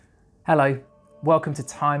Hello, welcome to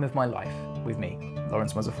Time of My Life with me,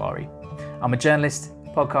 Lawrence Mozaffari. I'm a journalist,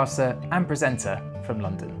 podcaster and presenter from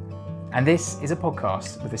London. And this is a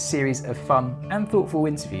podcast with a series of fun and thoughtful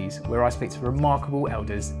interviews where I speak to remarkable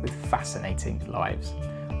elders with fascinating lives,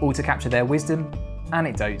 all to capture their wisdom,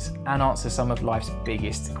 anecdotes and answer some of life's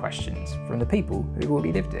biggest questions from the people who've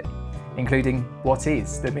already lived it, including what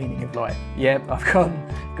is the meaning of life? Yep, I've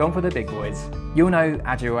gone for the big boys. You'll know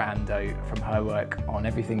Adjoa Andoh from her work on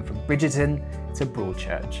everything from Bridgerton to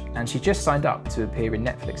Broadchurch, and she just signed up to appear in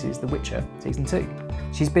Netflix's The Witcher Season 2.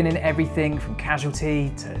 She's been in everything from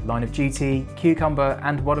Casualty to Line of Duty, Cucumber,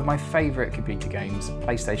 and one of my favourite computer games,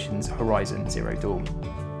 PlayStation's Horizon Zero Dawn.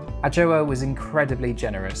 Adjoa was incredibly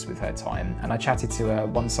generous with her time, and I chatted to her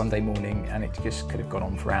one Sunday morning and it just could have gone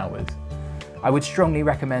on for hours. I would strongly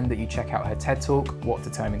recommend that you check out her TED Talk, What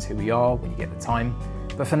Determines Who We Are, when you get the time.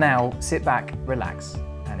 But for now, sit back, relax,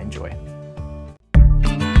 and enjoy.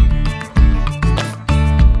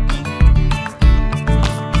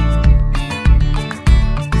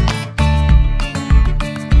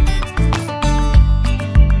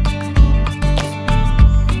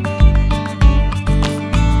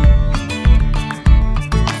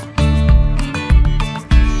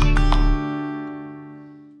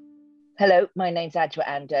 Hello, my name's Adjoa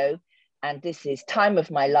Andoh, and this is Time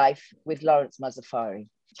of My Life with Lawrence Mozaffari.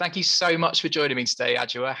 Thank you so much for joining me today,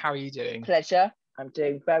 Adjoa. How are you doing? Pleasure. I'm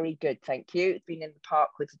doing very good, thank you. Been in the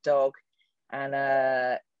park with the dog, and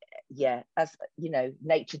as you know,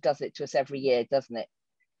 nature does it to us every year, doesn't it?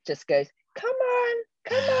 Just goes, come on,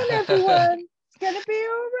 everyone, it's gonna be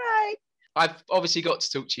all right. I've obviously got to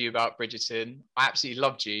talk to you about Bridgerton. I absolutely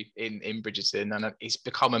loved you in Bridgerton, and it's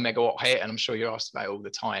become a megawatt hit, and I'm sure you're asked about it all the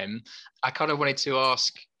time. I kind of wanted to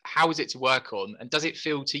ask, how is it to work on, and does it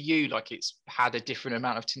feel to you like it's had a different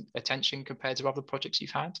amount of attention compared to other projects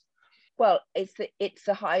you've had? Well, it's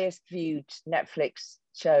the highest viewed Netflix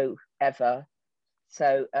show ever.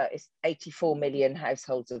 So it's 84 million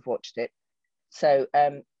households have watched it. So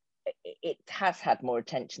it has had more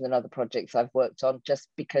attention than other projects I've worked on, just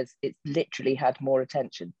because it's literally had more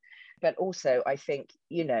attention. But also, I think,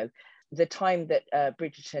 you know, the time that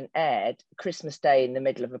Bridgerton aired, Christmas Day in the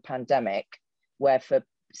middle of a pandemic, where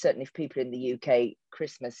certainly for people in the UK,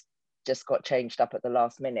 Christmas just got changed up at the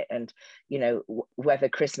last minute. And, you know, whether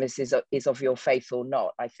Christmas is of your faith or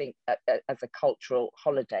not, I think as a cultural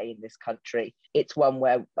holiday in this country, it's one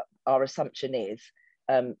where our assumption is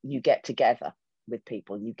you get together with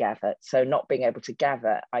people, you gather. So not being able to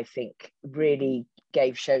gather, I think, really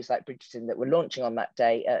gave shows like Bridgerton that were launching on that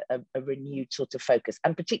day a renewed sort of focus.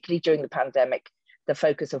 And particularly during the pandemic, the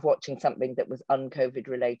focus of watching something that was un-COVID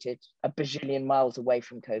related, a bajillion miles away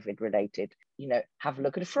from COVID related. You know, have a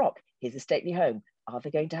look at a frock. Here's a stately home. Are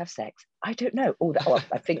they going to have sex? I don't know. All that. Well,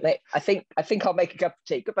 I think I'll make a cup of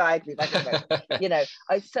tea. Goodbye. You know.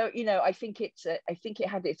 I think it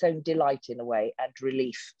had its own delight in a way and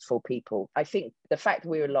relief for people. I think the fact that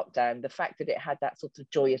we were locked down, the fact that it had that sort of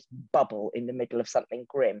joyous bubble in the middle of something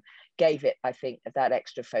grim, gave it, I think, that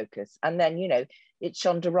extra focus. And then, you know, it's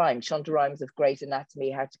Shonda Rhimes of Grey's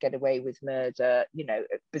Anatomy, How to Get Away with Murder, you know,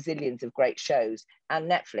 bazillions of great shows, and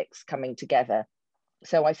Netflix coming together.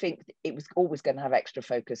 So I think it was always going to have extra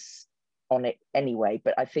focus on it anyway,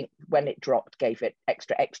 but I think when it dropped, gave it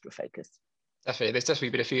extra focus. Definitely. There's definitely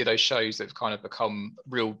been a few of those shows that have kind of become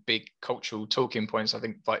real big cultural talking points. I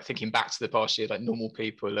think, like thinking back to the past year, like Normal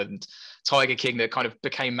People and Tiger King, that kind of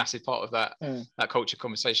became a massive part of that culture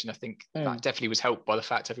conversation. I think that definitely was helped by the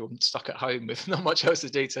fact everyone stuck at home with not much else to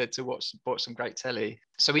do to watch some great telly.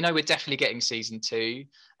 So we know we're definitely getting season 2.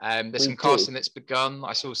 There's some casting that's begun.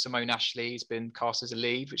 I saw Simone Ashley has been cast as a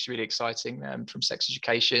lead, which is really exciting, from Sex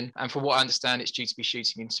Education. And from what I understand, it's due to be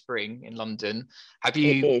shooting in spring in London.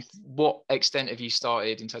 What extent have you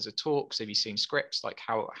started in terms of talks? Have you seen scripts? Like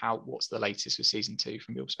what's the latest with season 2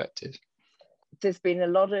 from your perspective? There's been a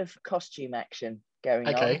lot of costume action going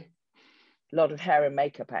on. A lot of hair and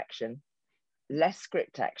makeup action, less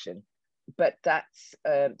script action. But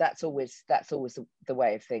that's always the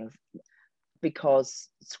way of things, because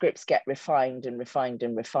scripts get refined and refined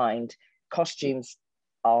and refined. Costumes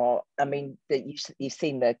are, I mean, you've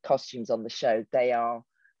seen the costumes on the show.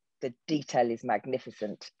 The detail is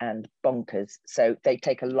magnificent and bonkers. So they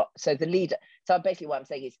take a lot. So basically what I'm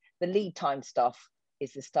saying is the lead time stuff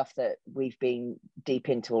is the stuff that we've been deep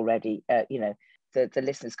into already. You know, the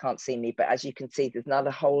listeners can't see me, but as you can see, there's not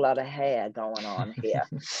a whole lot of hair going on here.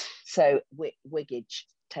 So wiggage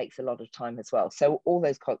takes a lot of time as well. So all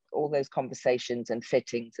those conversations and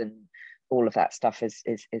fittings and all of that stuff has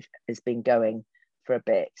been going for a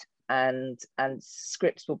bit, and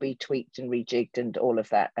scripts will be tweaked and rejigged and all of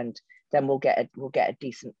that. And then we'll get a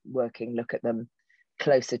decent working look at them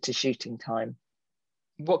closer to shooting time.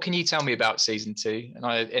 What can you tell me about season 2?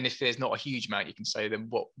 And if there's not a huge amount you can say, then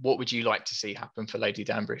what would you like to see happen for Lady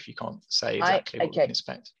Danbury if you can't say exactly what we can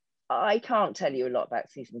expect? I can't tell you a lot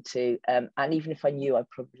about season 2, and even if I knew, I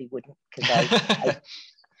probably wouldn't, because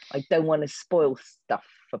I don't want to spoil stuff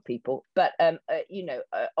for people. But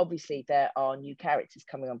obviously there are new characters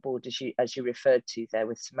coming on board, as you referred to there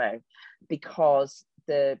with Simone, because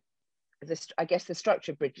I guess the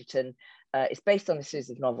structure of Bridgerton is based on a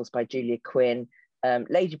series of novels by Julia Quinn.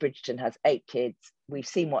 Lady Bridgerton has 8 kids. We've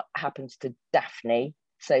seen what happens to Daphne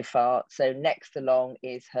so far. So next along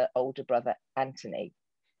is her older brother, Anthony,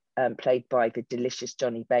 played by the delicious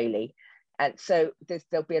Johnny Bailey. And so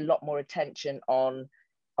there'll be a lot more attention on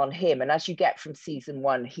him. And as you get from season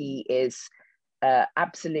 1, he is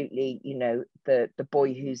absolutely, the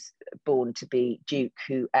boy who's born to be Duke,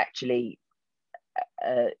 who actually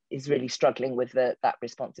is really struggling with that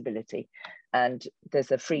responsibility. And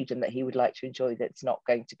there's a freedom that he would like to enjoy that's not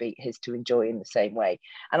going to be his to enjoy in the same way.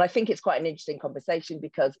 And I think it's quite an interesting conversation,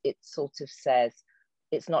 because it sort of says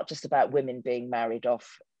it's not just about women being married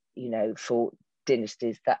off, for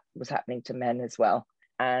dynasties. That was happening to men as well.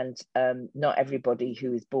 And not everybody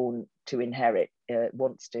who is born to inherit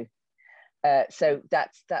wants to. So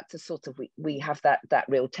that's a sort of, we have that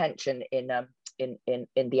real tension in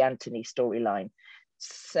the Anthony storyline.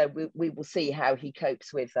 So we will see how he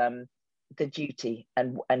copes with the duty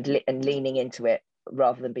and leaning into it,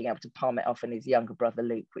 rather than being able to palm it off on his younger brother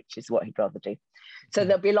Luke, which is what he'd rather do. So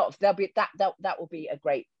that will be a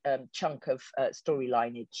great chunk of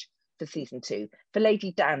storylineage for season 2. For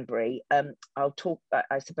Lady Danbury, I'll talk,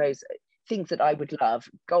 I suppose, things that I would love.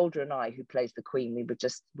 Golda and I, who plays the Queen, we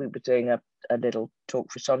were doing a little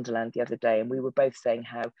talk for Shondaland the other day, and we were both saying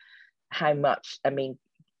how much, I mean,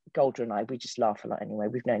 Golda and I, we just laugh a lot anyway.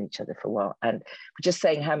 We've known each other for a while, and we're just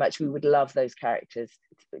saying how much we would love those characters.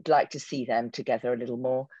 We'd like to see them together a little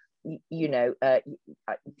more.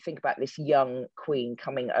 Think about this young Queen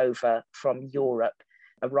coming over from Europe,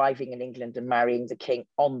 arriving in England and marrying the King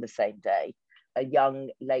on the same day. A young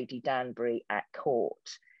Lady Danbury at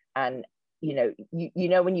court, and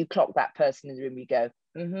when you clock that person in the room, you go,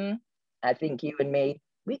 I think you and me,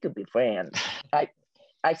 we could be friends.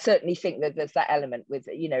 I certainly think that there's that element with,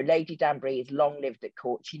 Lady Danbury is long lived at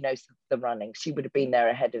court. She knows the runnings. She would have been there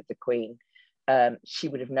ahead of the Queen. She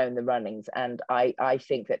would have known the runnings. And I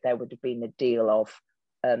think that there would have been a deal of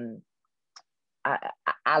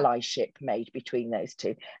allyship made between those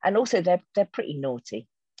two. And also they're pretty naughty.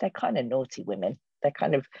 They're kind of naughty women. They're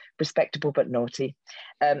kind of respectable but naughty.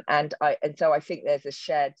 And so I think there's a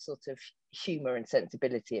shared sort of humor and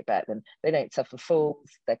sensibility about them. They don't suffer fools.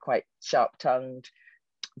 They're quite sharp-tongued.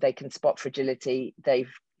 They can spot fragility.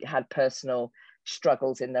 They've had personal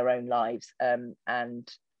struggles in their own lives, and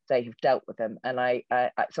they have dealt with them. And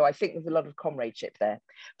so I think there's a lot of comradeship there.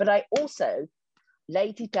 But I also,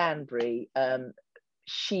 Lady Danbury,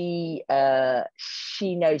 she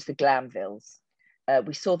knows the Glanvilles.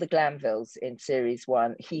 We saw the Glanvilles in series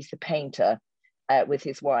 1. He's the painter with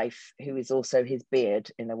his wife, who is also his beard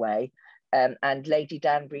in a way. And Lady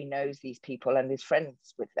Danbury knows these people and is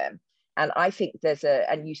friends with them. And I think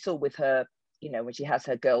and you saw with her, when she has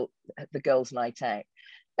the girls' night out.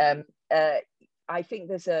 I think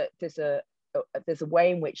there's a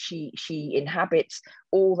way in which she inhabits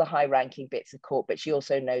all the high-ranking bits of court, but she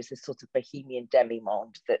also knows this sort of bohemian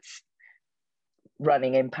demi-monde that's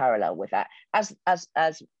running in parallel with that, as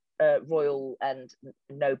royal and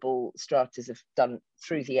noble stratas have done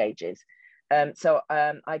through the ages. So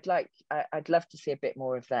I'd love to see a bit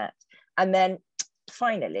more of that. And then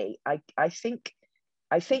finally, I think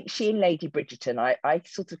she and Lady Bridgerton, I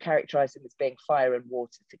sort of characterize them as being fire and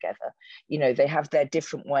water together. They have their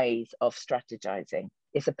different ways of strategizing.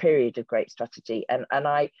 It's a period of great strategy, and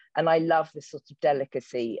I love the sort of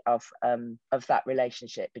delicacy of that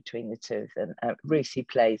relationship between the two of them. Ruth, who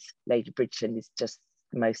plays Lady Bridgerton, is just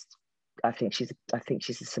the most. I think she's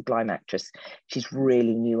a sublime actress. She's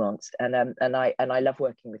really nuanced, and I love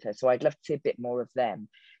working with her. So I'd love to see a bit more of them.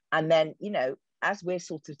 And then, as we're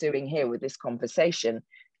sort of doing here with this conversation,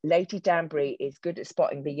 Lady Danbury is good at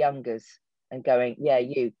spotting the youngers and going, yeah,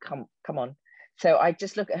 you come on. So I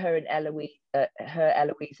just look at her and Eloise,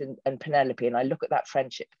 and Penelope, and I look at that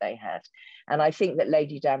friendship they had. And I think that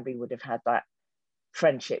Lady Danbury would have had that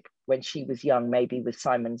friendship when she was young, maybe with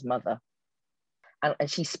Simon's mother. And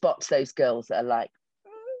she spots those girls that are like,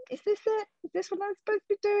 is this it? Is this what I'm supposed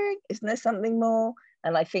to be doing? Isn't there something more?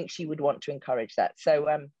 And I think she would want to encourage that. So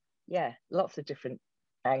yeah, lots of different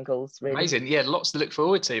angles, really. Amazing. Yeah, lots to look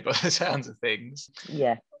forward to by the sounds of things.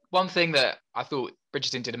 Yeah. One thing that I thought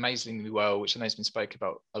Bridgerton did amazingly well, which I know has been spoken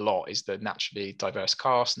about a lot, is the naturally diverse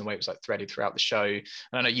cast and the way it was like threaded throughout the show. And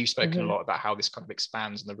I know you've spoken a lot about how this kind of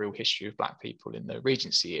expands on the real history of Black people in the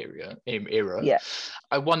Regency era. Yeah.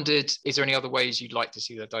 I wondered, is there any other ways you'd like to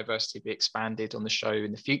see the diversity be expanded on the show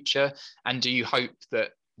in the future? And do you hope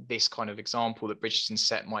that this kind of example that Bridgerton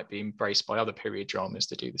set might be embraced by other period dramas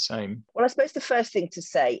to do the same? Well, I suppose the first thing to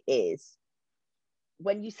say is,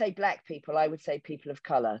 when you say Black people, I would say people of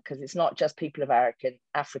color, because it's not just people of African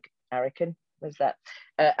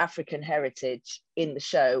heritage in the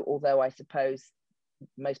show, although I suppose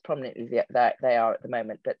most prominently that they are at the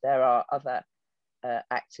moment, but there are other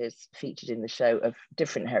actors featured in the show of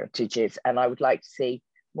different heritages, and I would like to see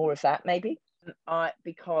more of that, maybe.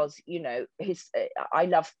 Because, you know, I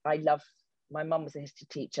love my mum was a history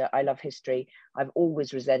teacher. I love history. I've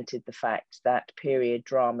always resented the fact that period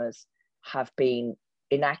dramas have been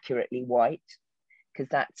inaccurately white, because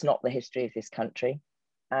that's not the history of this country.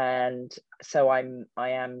 And so I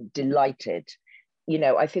am delighted. You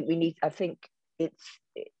know, I think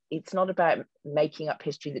it's not about making up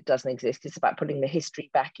history that doesn't exist. It's about putting the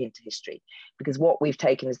history back into history, because what we've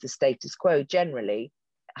taken as the status quo generally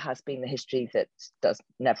has been the history that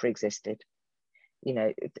never existed. You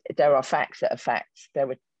know, there are facts that are facts. There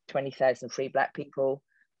were 20,000 free Black people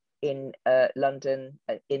in London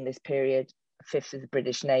in this period. A fifth of the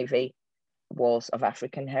British Navy was of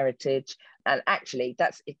African heritage. And actually,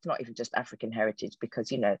 it's not even just African heritage,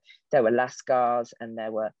 because, you know, there were Lascars, and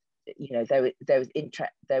there were, you know,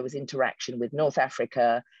 there was interaction with North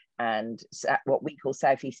Africa and what we call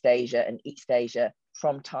Southeast Asia and East Asia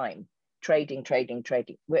from time. Trading.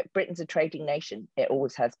 Britain's a trading nation. It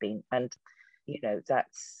always has been. And, you know,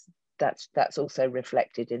 that's also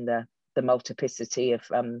reflected in the multiplicity of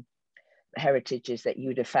heritages that you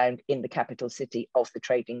would have found in the capital city of the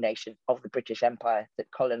trading nation of the British Empire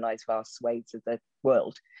that colonized vast swathes of the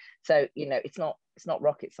world. So, you know, it's not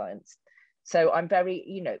rocket science. So I'm very,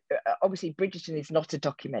 you know, obviously Bridgerton is not a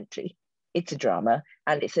documentary, it's a drama,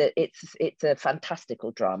 and it's a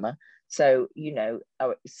fantastical drama. So, you know,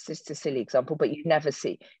 it's just a silly example, but you'd never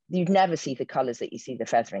see the colors that you see the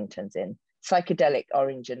Featheringtons in. Psychedelic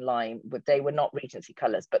orange and lime, but they were not Regency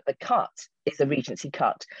colors, but the cut is a Regency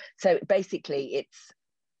cut. So basically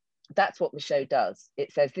that's what the show does.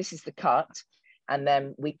 It says, this is the cut, and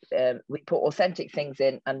then we put authentic things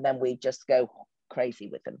in, and then we just go crazy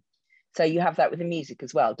with them. So you have that with the music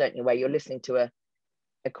as well, don't you, where you're listening to a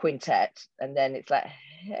quintet, and then it's like,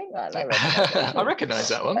 hang on, I recognize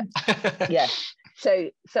that one. Yeah.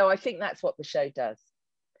 So I think that's what the show does.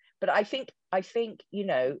 But I think, you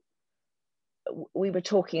know, we were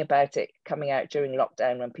talking about it coming out during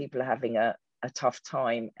lockdown, when people are having a tough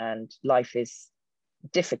time and life is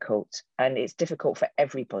difficult, and it's difficult for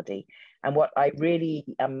everybody. And what I really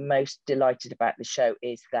am most delighted about the show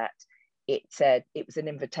is that it said it was an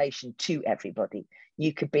invitation to everybody.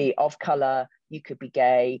 You could be of color, you could be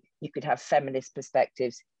gay, you could have feminist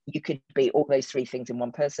perspectives, you could be all those three things in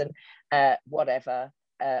one person, whatever,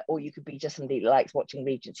 or you could be just somebody who likes watching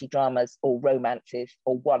Regency dramas or romances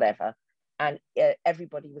or whatever. And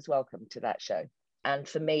everybody was welcome to that show. And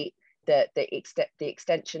for me, the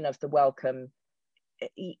extension of the welcome,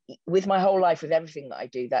 with my whole life, with everything that I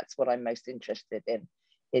do, that's what I'm most interested in,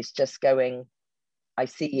 is just going, I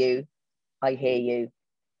see you, I hear you,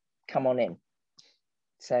 come on in.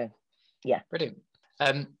 So, yeah. Brilliant.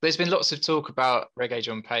 There's been lots of talk about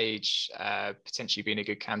Regé-Jean Page potentially being a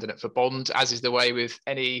good candidate for Bond, as is the way with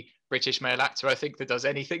any British male actor, I think, that does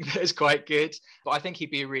anything that is quite good. But I think he'd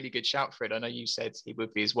be a really good shout for it. I know you said he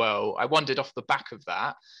would be as well. I wondered, off the back of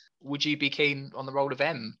that, would you be keen on the role of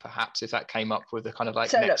M, perhaps, if that came up with a kind of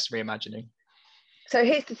like next reimagining? So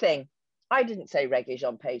here's the thing. I didn't say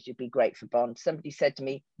Regé-Jean Page would be great for Bond. Somebody said to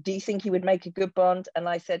me, do you think he would make a good Bond? And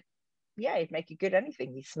I said, yeah, he'd make a good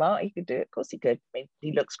anything. He's smart, he could do it. Of course he could. I mean,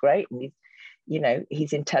 he looks great, and he's, you know,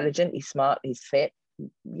 he's intelligent, he's smart, he's fit.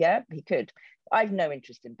 Yeah, he could. I've no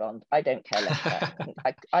interest in Bond. I don't care less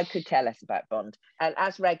about I could care less about Bond. And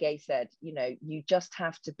as Regé said, you know, you just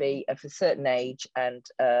have to be of a certain age and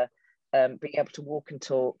be able to walk and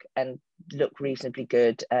talk and look reasonably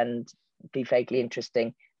good and be vaguely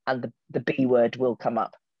interesting, and the B word will come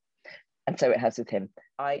up. And so it has with him.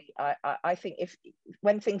 I think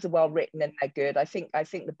when things are well written and they're good, I think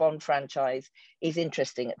the Bond franchise is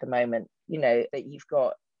interesting at the moment. You know, that you've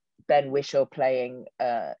got Ben Whishaw playing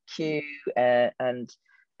Q, and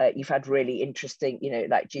you've had really interesting, you know,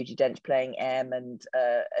 like Judi Dench playing M, and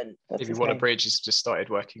Phoebe Waller-Bridge has just started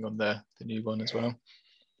working on the new one as well.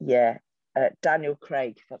 Yeah, Daniel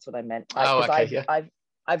Craig. That's what I meant.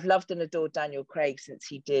 I've loved and adored Daniel Craig since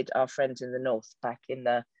he did Our Friends in the North back in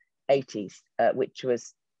the 80s, which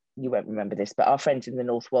was, you won't remember this, but Our Friends in the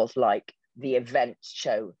North was like the event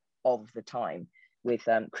show of the time, with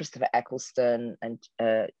Christopher Eccleston and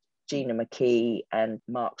Gina McKee and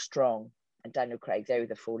Mark Strong and Daniel Craig. They were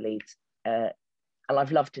the 4 leads. And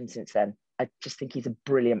I've loved him since then. I just think he's a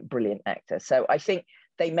brilliant, brilliant actor. So I think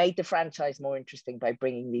they made the franchise more interesting by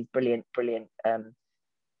bringing these brilliant,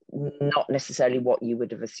 not necessarily what you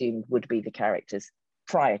would have assumed would be the characters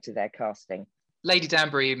prior to their casting. Lady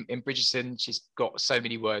Danbury in Bridgerton, she's got so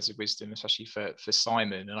many words of wisdom, especially for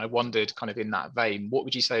Simon. And I wondered, kind of in that vein, what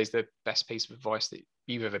would you say is the best piece of advice that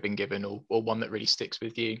you've ever been given, or one that really sticks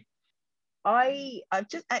with you? I've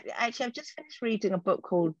just finished reading a book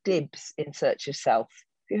called Dibs, In Search of Self.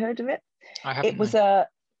 Have you heard of it? I haven't.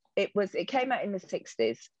 It came out in the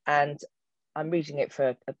 60s, and I'm reading it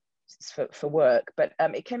for work, but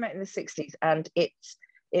it came out in the 60s, and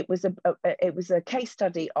it was a case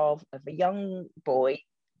study of a young boy,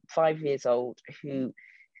 5 years old, who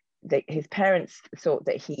his parents thought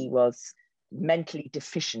that he was mentally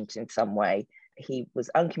deficient in some way. He was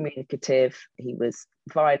uncommunicative, he was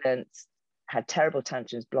violent, had terrible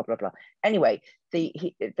tantrums, blah, blah, blah. Anyway,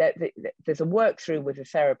 there's a work through with a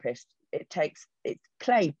therapist. It's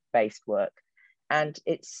play-based work, and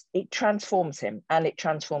it transforms him, and it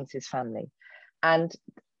transforms his family. And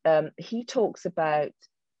he talks about,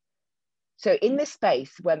 so in this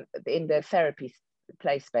space, when in the therapy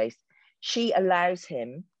play space, she allows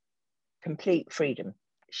him complete freedom.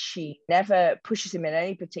 She never pushes him in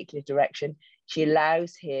any particular direction. She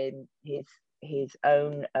allows him his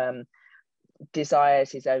own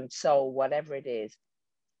desires, his own soul, whatever it is,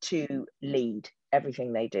 to lead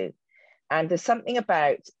everything they do. And there's something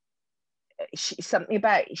about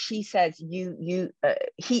she says he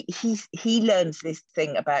learns this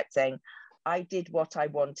thing about saying, I did what I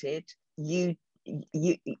wanted, you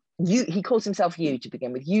he calls himself you to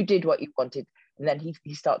begin with, you did what you wanted, and then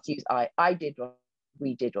he starts to use I did what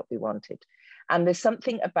we did what we wanted. And there's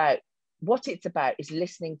something about what it's about is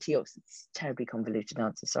listening to your, it's a terribly convoluted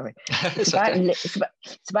answer, sorry. It's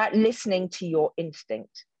about listening to your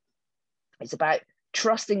instinct. It's about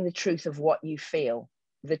trusting the truth of what you feel,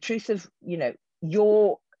 the truth of,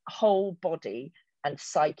 your whole body and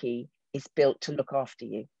psyche is built to look after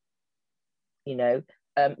you.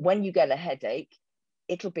 When you get a headache,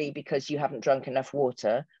 it'll be because you haven't drunk enough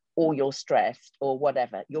water, or you're stressed, or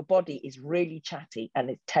whatever. Your body is really chatty and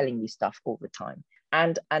it's telling you stuff all the time.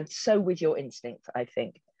 And so with your instincts, I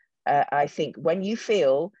think. I think when you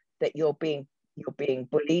feel that you're being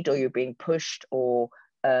bullied, or you're being pushed, or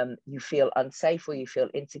you feel unsafe, or you feel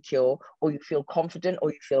insecure, or you feel confident,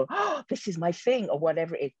 or you feel, oh, this is my thing, or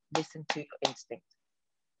whatever it is, listen to your instinct.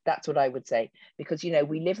 That's what I would say. Because,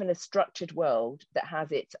 we live in a structured world that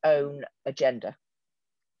has its own agenda.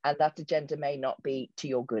 And that agenda may not be to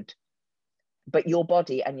your good. But your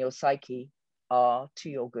body and your psyche are to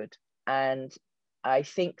your good. And I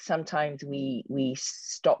think sometimes we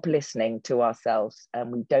stop listening to ourselves,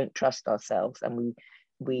 and we don't trust ourselves, and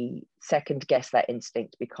we second guess that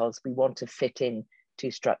instinct because we want to fit in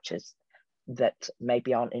to structures that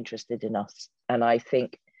maybe aren't interested in us. And I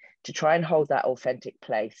think to try and hold that authentic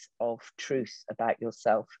place of truth about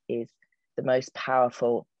yourself is the most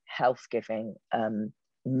powerful, health-giving,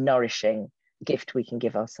 nourishing gift we can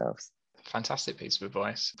give ourselves. Fantastic piece of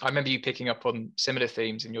advice. I remember you picking up on similar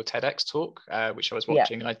themes in your TEDx talk, which I was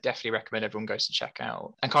watching, and I definitely recommend everyone goes to check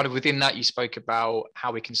out. And kind of within that, you spoke about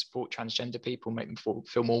how we can support transgender people, make them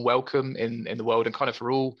feel more welcome in the world, and kind of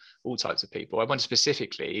for all types of people. I wonder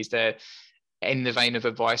specifically, is there, in the vein of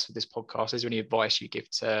advice for this podcast, is there any advice you give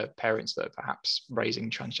to parents that are perhaps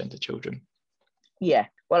raising transgender children? Yeah,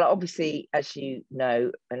 well, obviously, as you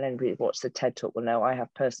know, and anybody who watched the TED Talk will know, I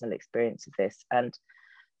have personal experience of this. And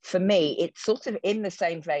for me, it's sort of in the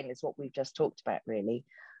same vein as what we've just talked about, really.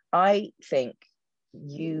 I think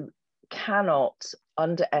you cannot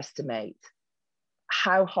underestimate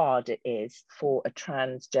how hard it is for a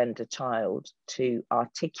transgender child to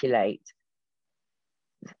articulate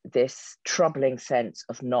this troubling sense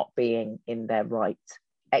of not being in their right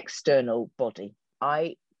external body.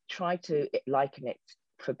 I try to liken it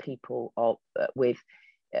for people with,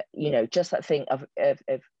 just that thing of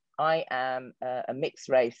I am a mixed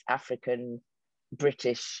race, African,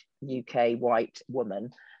 British, UK, white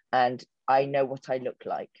woman, and I know what I look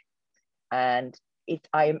like. And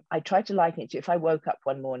I try to liken it to if I woke up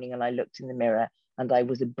one morning and I looked in the mirror and I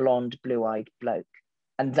was a blonde, blue-eyed bloke.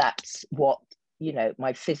 And that's what,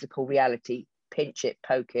 my physical reality, pinch it,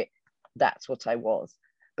 poke it, that's what I was.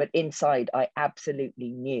 But inside, I absolutely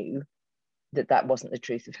knew that that wasn't the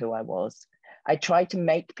truth of who I was. I tried to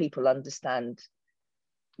make people understand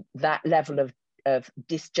that level of of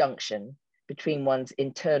disjunction between one's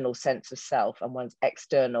internal sense of self and one's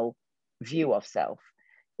external view of self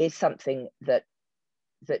is something that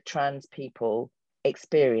trans people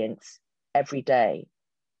experience every day,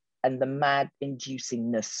 and the mad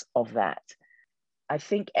inducingness of that. I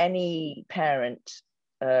think any parent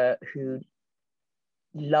who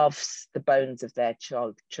loves the bones of their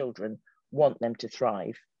children want them to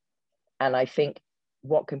thrive. And I think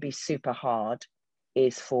what can be super hard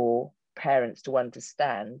is for parents to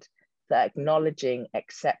understand that acknowledging,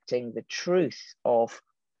 accepting the truth of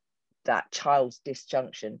that child's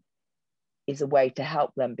disjunction is a way to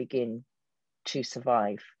help them begin to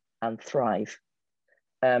survive and thrive.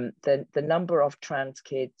 The number of trans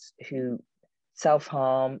kids who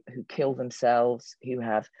self-harm, who kill themselves, who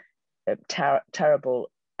have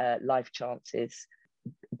terrible life chances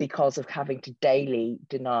because of having to daily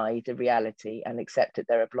deny the reality and accept that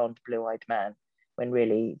they're a blonde, blue-eyed man when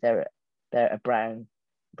really they're a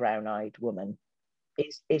brown-eyed woman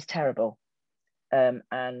is terrible.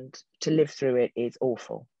 And to live through it is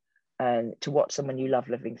awful. And to watch someone you love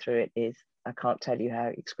living through it is, I can't tell you how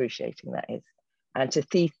excruciating that is. And to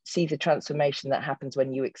see the transformation that happens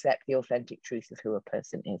when you accept the authentic truth of who a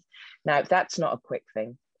person is. Now, that's not a quick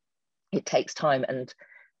thing. It takes time. And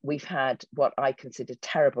we've had what I consider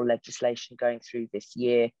terrible legislation going through this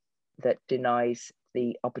year that denies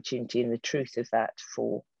the opportunity and the truth of that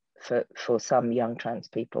for some young trans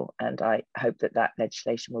people. And I hope that that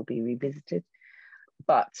legislation will be revisited.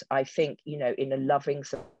 But I think, you know, in a loving,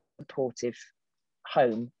 supportive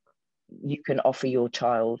home, you can offer your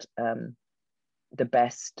child the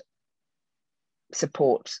best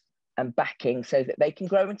support and backing so that they can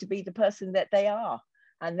grow into be the person that they are.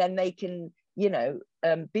 And then they can, you know,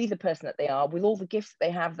 be the person that they are with all the gifts that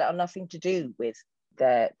they have that are nothing to do with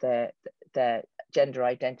their gender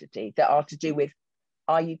identity, that are to do with,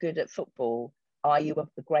 are you good at football? Are you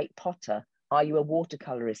a great potter? Are you a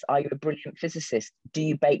watercolorist? Are you a brilliant physicist? Do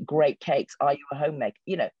you bake great cakes? Are you a homemaker?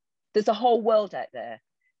 You know, there's a whole world out there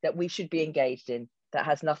that we should be engaged in that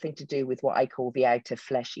has nothing to do with what I call the outer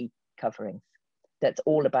fleshy coverings. That's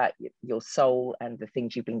all about your soul and the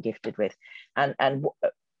things you've been gifted with. And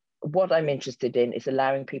what I'm interested in is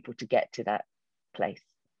allowing people to get to that place,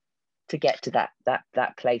 to get to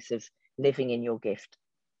that place of living in your gift.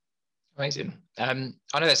 Amazing. I know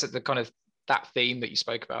that's the kind of that theme that you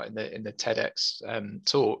spoke about in the TEDx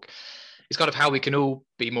talk. It's kind of how we can all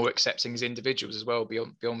be more accepting as individuals as well,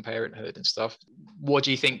 beyond parenthood and stuff. What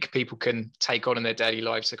do you think people can take on in their daily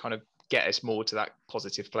lives to kind of get us more to that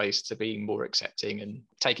positive place, to being more accepting and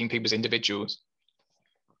taking people as individuals?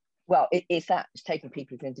 Well, it's taking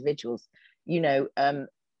people as individuals. You know,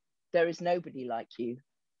 there is nobody like you.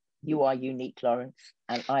 You are unique, Lawrence,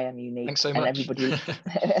 and I am unique. Thanks so much.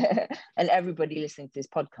 And everybody listening to this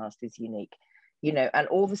podcast is unique. You know, and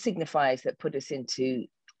all the signifiers that put us into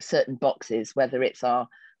certain boxes, whether it's our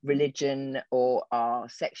religion or our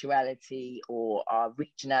sexuality or our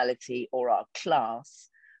regionality or our class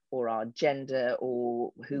or our gender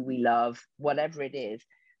or who we love, whatever it is,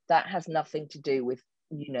 that has nothing to do with,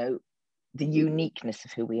 you know, the uniqueness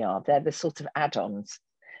of who we are. They're the sort of add-ons.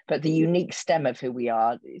 But the unique stem of who we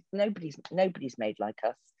are, nobody's made like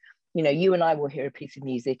us. You know, you and I will hear a piece of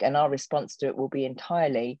music and our response to it will be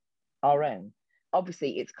entirely our own.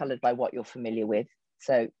 Obviously, it's coloured by what you're familiar with.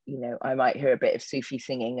 So, you know, I might hear a bit of Sufi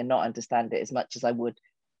singing and not understand it as much as I would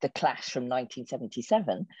The Clash from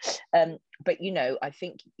 1977. But, you know, I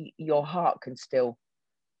think your heart can still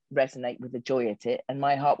resonate with the joy at it, and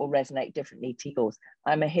my heart will resonate differently to yours.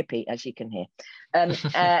 I'm a hippie, as you can hear.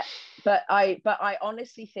 But I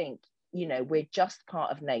honestly think, you know, we're just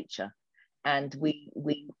part of nature, and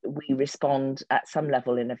we respond at some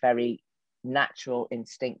level in a very natural,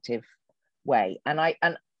 instinctive way. And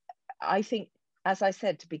I think, as I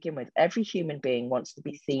said to begin with, every human being wants to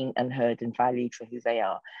be seen and heard and valued for who they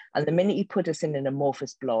are. And the minute you put us in an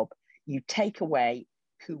amorphous blob, you take away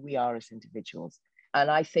who we are as individuals. And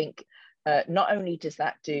I think not only does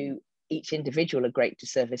that do each individual a great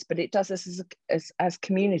disservice, but it does us as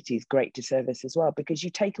communities great disservice as well, because you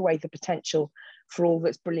take away the potential for all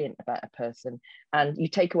that's brilliant about a person, and you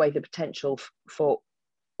take away the potential for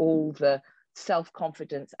all the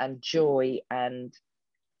self-confidence and joy and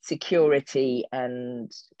security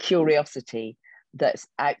and curiosity that's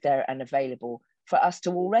out there and available for us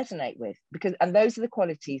to all resonate with. And those are the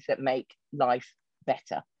qualities that make life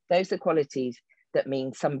better. Those are qualities that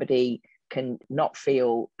mean somebody can not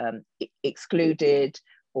feel excluded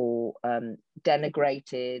or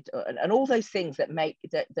denigrated, and all those things that make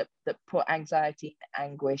that put anxiety,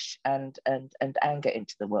 anguish, and anger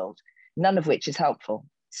into the world. None of which is helpful.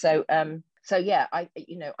 So So yeah, I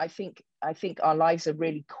think our lives are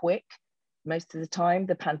really quick most of the time.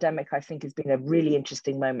 The pandemic, I think, has been a really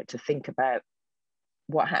interesting moment to think about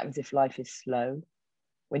what happens if life is slow,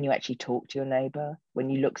 when you actually talk to your neighbor, when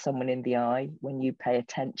you look someone in the eye, when you pay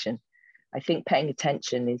attention. I think paying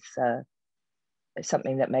attention is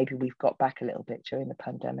something that maybe we've got back a little bit during the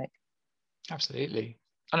pandemic. Absolutely.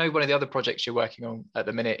 I know one of the other projects you're working on at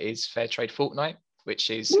the minute is Fair Trade Fortnight, which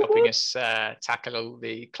is helping us tackle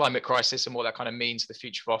the climate crisis and what that kind of means for the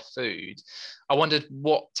future of our food. I wondered,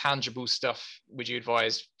 what tangible stuff would you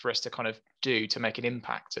advise for us to kind of do to make an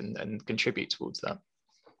impact and contribute towards that?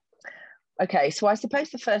 Okay, so I suppose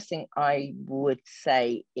the first thing I would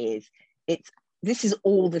say is this is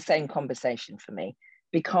all the same conversation for me,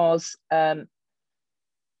 because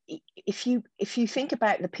if you think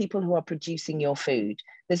about the people who are producing your food,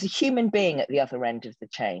 there's a human being at the other end of the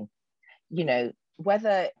chain. You know,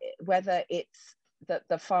 whether it's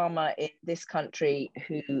the farmer in this country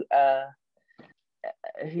who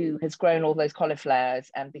has grown all those cauliflowers,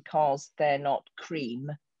 and because they're not cream,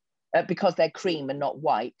 because they're cream and not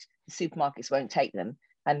white, the supermarkets won't take them,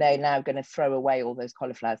 and they're now going to throw away all those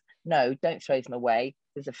cauliflowers. No, don't throw them away.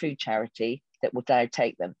 There's a food charity that will now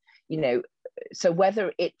take them. You know, so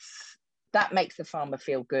whether it's that makes the farmer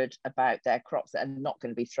feel good about their crops that are not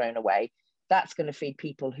going to be thrown away, that's going to feed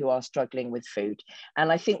people who are struggling with food.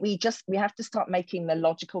 And I think we have to start making the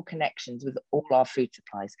logical connections with all our food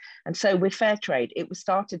supplies. And so with Fair Trade, it was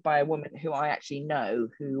started by a woman who I actually know,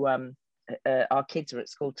 who our kids are at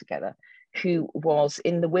school together, who was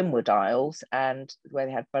in the Wynwood Isles, and where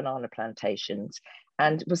they had banana plantations,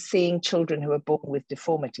 and was seeing children who were born with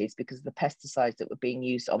deformities because of the pesticides that were being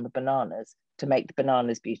used on the bananas to make the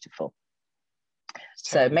bananas beautiful.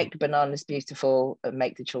 So make the bananas beautiful,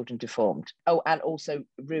 make the children deformed. Oh, and also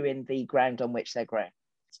ruin the ground on which they're grown.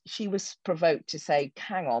 She was provoked to say,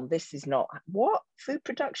 hang on, this is not, what, food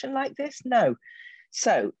production like this? No.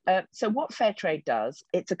 So what Fair Trade does,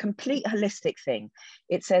 it's a complete holistic thing.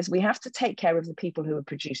 It says we have to take care of the people who are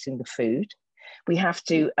producing the food. We have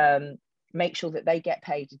to make sure that they get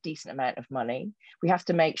paid a decent amount of money. We have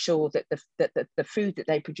to make sure that the food that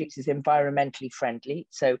they produce is environmentally friendly.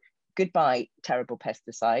 So goodbye terrible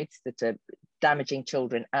pesticides that are damaging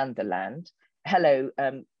children and the land. Hello,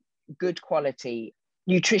 good quality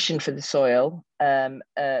nutrition for the soil,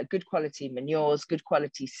 good quality manures, good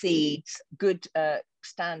quality seeds, good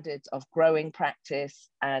standards of growing practice,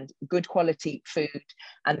 and good quality food,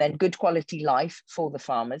 and then good quality life for the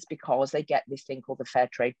farmers, because they get this thing called the Fair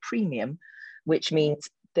Trade Premium, which means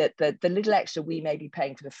that the little extra we may be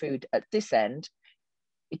paying for the food at this end,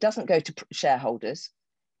 it doesn't go to shareholders,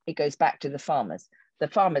 it goes back to the farmers. The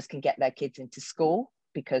farmers can get their kids into school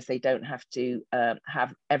because they don't have to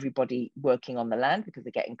have everybody working on the land, because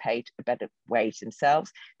they're getting paid a better wage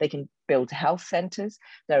themselves. They can build health centres.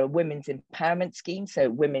 There are women's empowerment schemes, so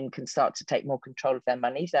women can start to take more control of their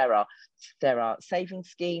monies. There are saving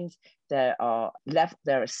schemes. There are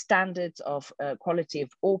standards of quality of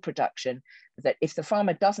all production, that if the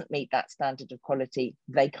farmer doesn't meet that standard of quality,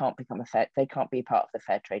 they can't be a part of the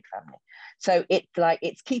Fair Trade family. So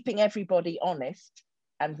it's keeping everybody honest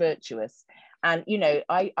and virtuous. And, you know,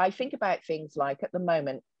 I think about things like, at the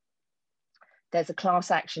moment, there's a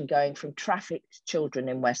class action going from trafficked children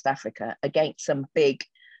in West Africa against some big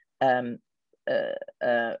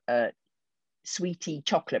sweetie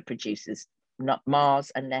chocolate producers, not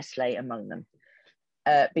Mars and Nestle among them,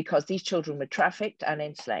 because these children were trafficked and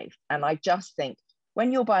enslaved. And I just think,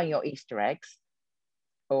 when you're buying your Easter eggs,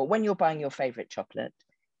 or when you're buying your favorite chocolate,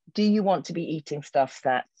 do you want to be eating stuff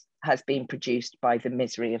that has been produced by the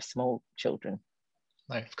misery of small children?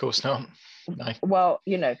 No, of course not. No. Well,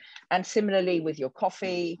 you know, and similarly with your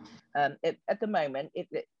coffee, at the moment,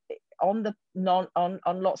 on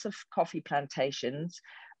lots of coffee plantations,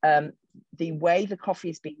 the way the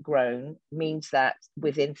coffee is being grown means that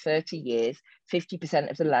within 30 years,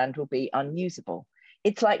 50% of the land will be unusable.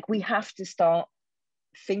 It's like we have to start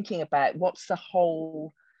thinking about what's the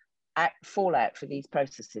whole fallout for these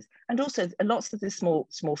processes. And also, lots of the small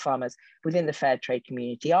farmers within the fair trade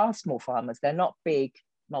community are small farmers. They're not big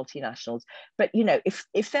multinationals, but you know,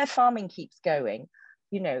 if their farming keeps going,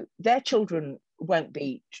 you know, their children won't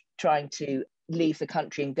be trying to leave the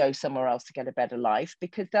country and go somewhere else to get a better life,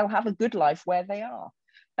 because they'll have a good life where they are.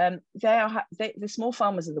 The small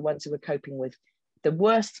farmers are the ones who are coping with the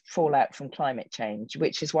worst fallout from climate change,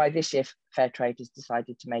 which is why this year Fair Trade has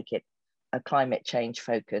decided to make it a climate change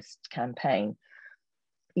focused campaign.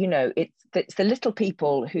 You know, it's the little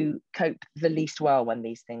people who cope the least well when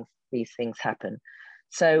these things happen.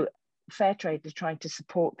 So Fair Trade is trying to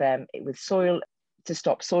support them with soil, to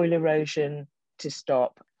stop soil erosion, to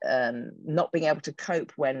stop not being able to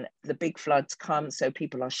cope when the big floods come. So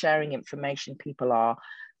people are sharing information, people are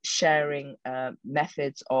sharing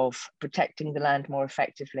methods of protecting the land more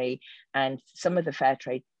effectively, and some of the fair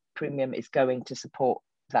trade premium is going to support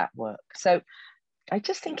that work. So I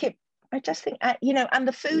just think, you know, and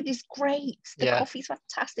the food is great. The coffee's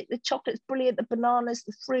fantastic. The chocolate's brilliant. The bananas,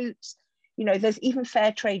 the fruits, you know, there's even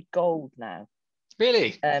fair trade gold now.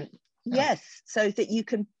 Really? Yes. So that you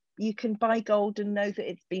can buy gold and know that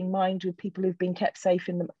it's been mined with people who've been kept safe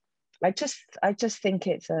in them. I just think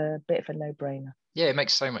it's a bit of a no-brainer. Yeah, it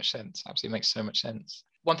makes so much sense. Absolutely makes so much sense.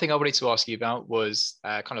 One thing I wanted to ask you about was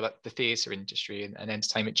kind of like the theatre industry and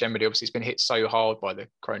entertainment generally. Obviously, it's been hit so hard by the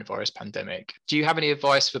coronavirus pandemic. Do you have any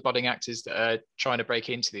advice for budding actors that are trying to break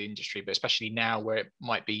into the industry, but especially now where it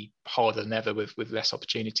might be harder than ever with less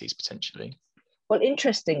opportunities potentially? Well,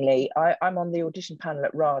 interestingly, I'm on the audition panel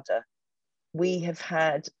at RADA. We have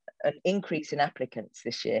had an increase in applicants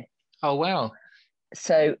this year. Oh, wow.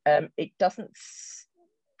 So it doesn't,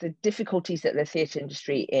 the difficulties that the theatre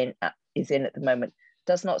industry is in at the moment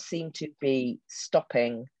does not seem to be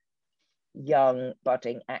stopping young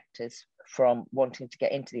budding actors from wanting to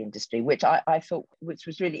get into the industry, which I thought, which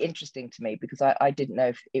was really interesting to me, because I didn't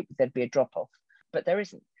know if there'd be a drop off, but there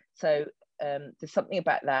isn't. So there's something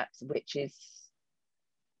about that which is,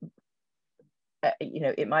 you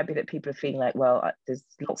know, it might be that people are feeling like, well, there's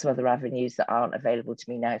lots of other avenues that aren't available to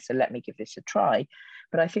me now, so let me give this a try.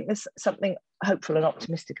 But I think there's something hopeful and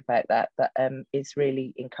optimistic about that is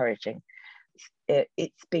really encouraging.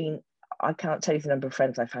 It's been, I can't tell you the number of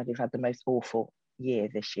friends I've had who've had the most awful year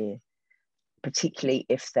this year, particularly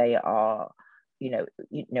if they are, you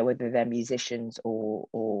know, whether they're musicians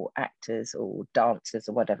or actors or dancers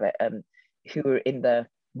or whatever, who are in the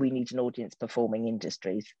we need an audience performing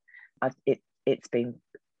industries. It's been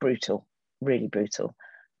brutal, really brutal,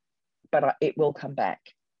 but it will come back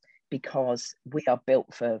because we are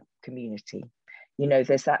built for community. You know,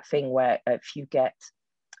 there's that thing where if you get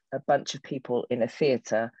a bunch of people in a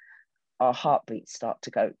theatre, our heartbeats start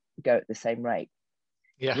to go at the same rate.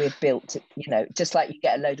 Yeah. We're built to, you know, just like you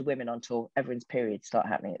get a load of women on tour, everyone's periods start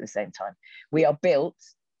happening at the same time. We are built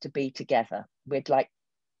to be together. We're like,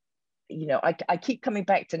 you know, I keep coming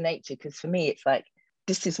back to nature because for me, it's like,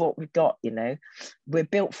 this is what we've got, you know, we're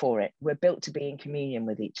built for it. We're built to be in communion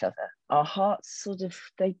with each other. Our hearts sort of,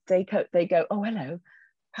 they go, oh, hello.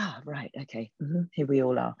 Ah, right. Okay. Mm-hmm. Here we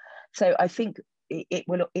all are. So I think it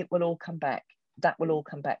will all come back. That will all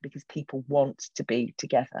come back because people want to be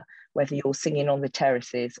together, whether you're singing on the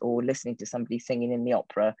terraces or listening to somebody singing in the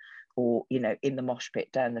opera or, you know, in the mosh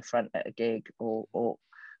pit down the front at a gig or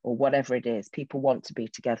whatever it is, people want to be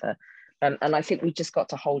together. And I think we just got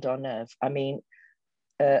to hold our nerve. I mean,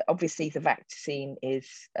 obviously the vaccine is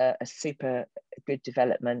a super good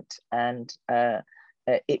development, and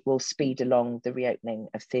it will speed along the reopening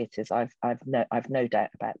of theatres. I've no doubt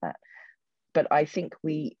about that. But I think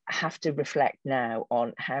we have to reflect now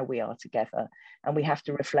on how we are together, and we have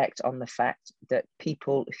to reflect on the fact that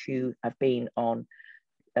people who have been on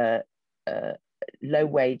low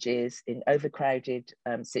wages in overcrowded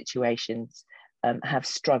situations have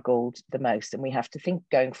struggled the most, and we have to think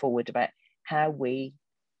going forward about how we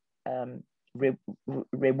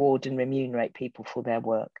reward and remunerate people for their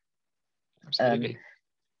work. Absolutely.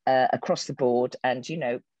 Across the board. And, you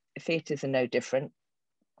know, theatres are no different.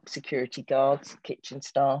 Security guards, kitchen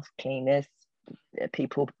staff, cleaners,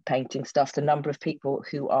 people painting stuff, the number of people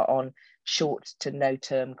who are on short to no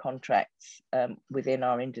term contracts within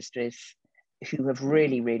our industries who have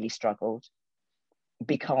really, really struggled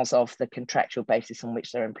because of the contractual basis on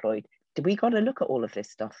which they're employed. We got to look at all of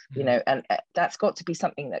this stuff, you know, and that's got to be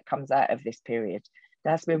something that comes out of this period.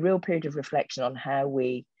 There has to be a real period of reflection on how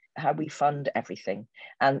we fund everything,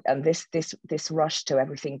 and this rush to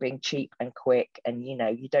everything being cheap and quick, and, you know,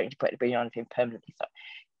 you don't need to put anybody on anything permanently. So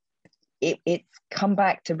it's come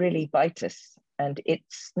back to really bite us, and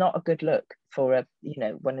it's not a good look for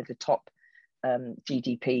one of the top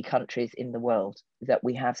GDP countries in the world, that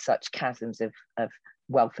we have such chasms of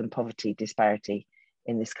wealth and poverty disparity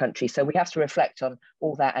in this country. So we have to reflect on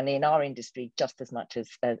all that, and in our industry just as much as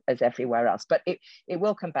everywhere else. But it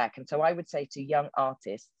will come back. And so I would say to young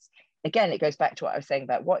artists, again, it goes back to what I was saying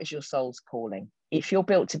about what is your soul's calling. If you're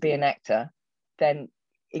built to be an actor, then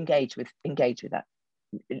engage with that,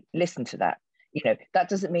 listen to that. You know, that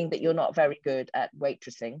doesn't mean that you're not very good at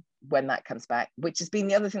waitressing when that comes back, which has been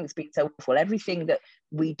the other thing that's been so awful. Everything that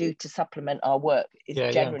we do to supplement our work is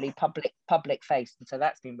generally public faced, and so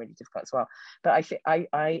that's been really difficult as well. But I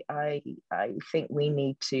think we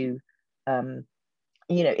need to,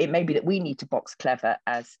 it may be that we need to box clever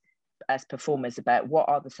as performers about what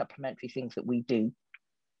are the supplementary things that we do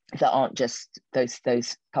that aren't just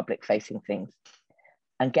those public facing things,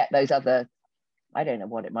 and get those other, I don't know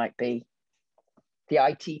what it might be, the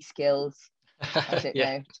IT skills. I don't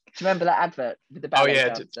know. Do you remember that advert with the ballet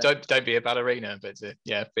dancer? Don't be a ballerina, but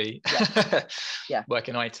be work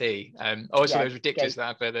in IT. It was ridiculous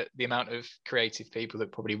that advert, that the amount of creative people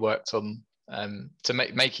that probably worked on to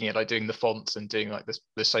making it, like doing the fonts and doing like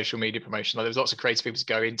the social media promotion. Like, there was lots of creative people to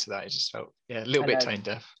go into that. It just felt a little bit tone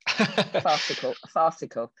deaf.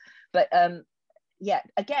 farcical. But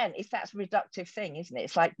again, it's that reductive thing, isn't it?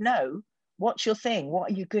 It's like, no, what's your thing?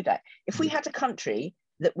 What are you good at? If we had a country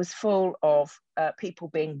that was full of people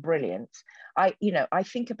being brilliant, I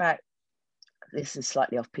think about, this is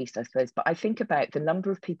slightly off piece, I suppose, but I think about the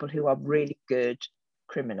number of people who are really good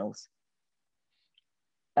criminals,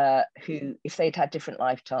 who, if they'd had different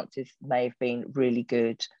life chances, may have been really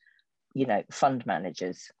good, fund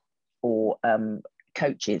managers or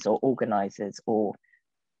coaches or organizers or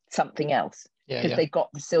something else, because they got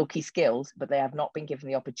the silky skills, but they have not been given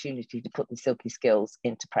the opportunity to put the silky skills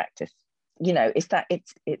into practice. It's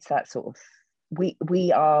that sort of,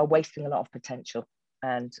 we are wasting a lot of potential,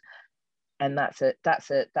 and that's a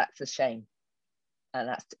shame, and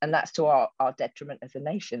that's to our detriment as a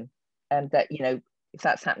nation. And that, if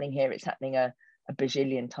that's happening here, it's happening a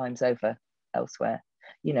bajillion times over elsewhere.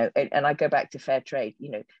 And I go back to fair trade.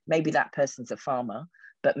 Maybe that person's a farmer,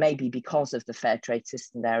 but maybe because of the fair trade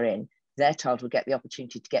system they're in, their child will get the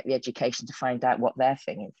opportunity to get the education to find out what their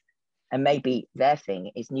thing is. And maybe their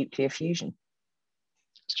thing is nuclear fusion.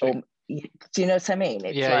 Or, do you know what I mean?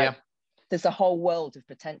 It's there's a whole world of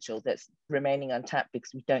potential that's remaining untapped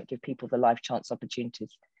because we don't give people the life chance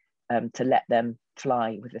opportunities to let them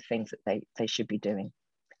fly with the things that they should be doing.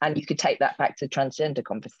 And you could take that back to the transgender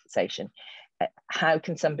conversation. How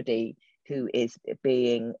can somebody who is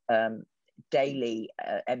being daily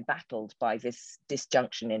embattled by this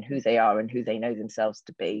disjunction in who they are and who they know themselves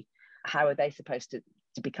to be, how are they supposed to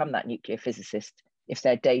become that nuclear physicist if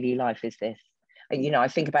their daily life is this? And, I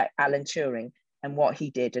think about Alan Turing and what he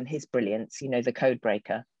did and his brilliance, the code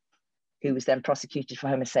breaker, who was then prosecuted for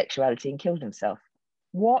homosexuality and killed himself.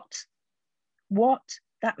 What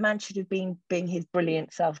that man should have been being his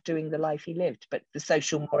brilliant self, doing the life he lived, but the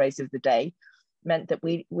social mores of the day meant that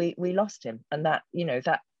we lost him. And that,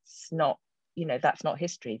 that's not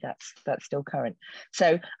history, that's still current.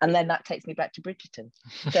 So, and then that takes me back to Bridgerton.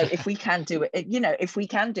 So if we can do it, if we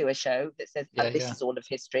can do a show that says this is all of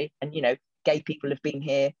history, and gay people have been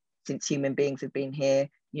here since human beings have been here,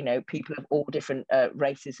 people of all different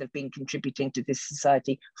races have been contributing to this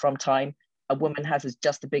society from time. A woman has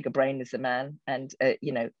just a bigger brain as a man, and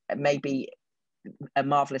maybe a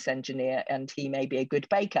marvelous engineer, and he may be a good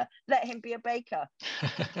baker. Let him be a baker.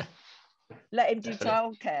 Let him do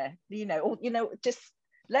childcare, just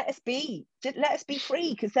let us be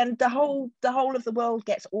free, because then the whole of the world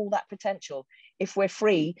gets all that potential if we're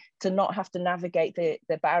free to not have to navigate the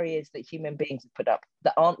barriers that human beings have put up,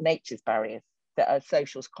 that aren't nature's barriers, that are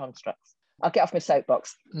social constructs. I'll get off my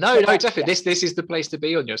soapbox. No, definitely. Yeah. This is the place to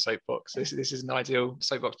be on your soapbox. This is an ideal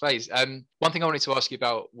soapbox place. One thing I wanted to ask you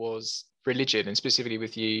about was religion, and specifically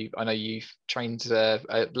with you. I know you've trained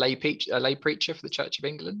a lay preacher for the Church of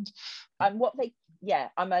England. I'm a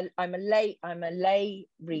lay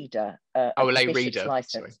reader. A lay reader.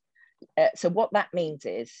 License. So what that means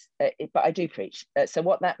is, but I do preach. So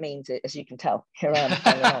what that means is, as you can tell, here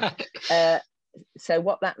I am. So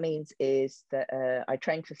what that means is that I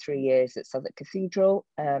trained for 3 years at Southwark Cathedral,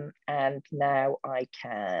 and now I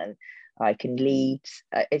can lead.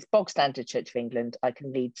 It's bog standard Church of England. I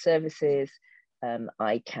can lead services.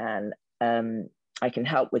 I can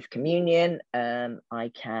help with communion.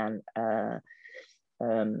 I can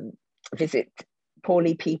visit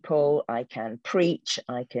poorly people. I can preach.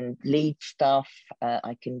 I can lead stuff.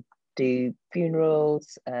 I can do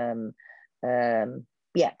funerals.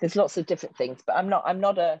 There's lots of different things, but I'm not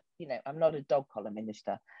a dog collar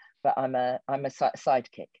minister, but I'm a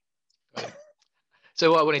sidekick.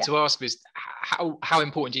 So what I wanted to ask was, how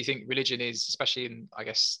important do you think religion is, especially in, I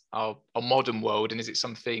guess, our modern world, and is it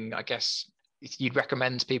something, I guess, you'd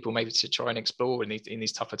recommend people maybe to try and explore in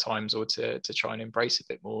these tougher times, or to try and embrace a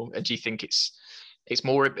bit more? And do you think where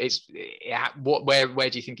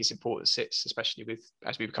do you think it's important sits, especially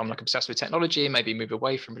as we become obsessed with technology and maybe move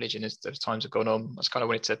away from religion as times have gone on? I just kind of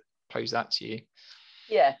wanted to pose that to you.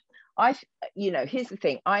 Yeah, here's the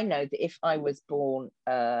thing. I know that if I was born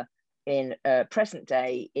in present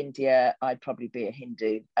day India, I'd probably be a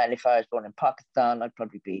Hindu, and if I was born in Pakistan, I'd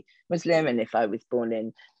probably be Muslim, and if I was born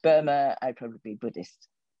in Burma, I'd probably be Buddhist.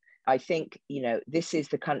 I think this is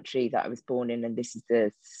the country that I was born in, and this is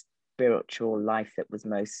the spiritual life that was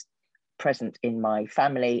most present in my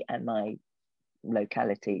family and my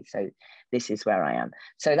locality. So this is where I am.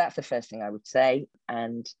 So that's the first thing I would say.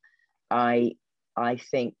 And I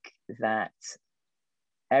think that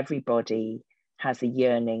everybody has a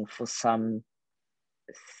yearning for some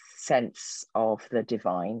sense of the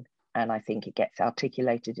divine, and I think it gets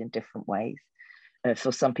articulated in different ways.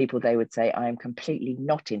 For some people, they would say, I am completely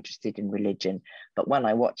not interested in religion, but when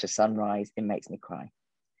I watch a sunrise, it makes me cry.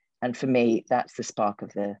 And for me, that's the spark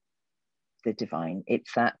of the divine.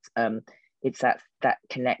 It's that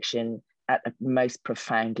connection at a most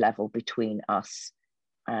profound level between us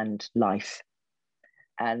and life.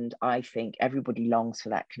 And I think everybody longs for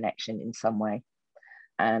that connection in some way.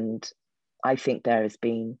 And I think there has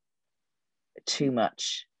been too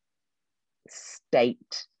much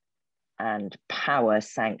state and power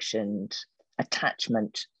sanctioned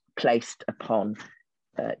attachment placed upon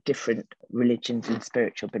different religions and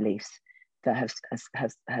spiritual beliefs that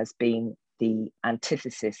has been the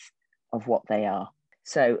antithesis of what they are.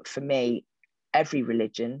 So for me, every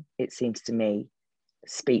religion, it seems to me,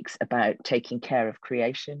 speaks about taking care of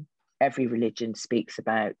creation. Every religion speaks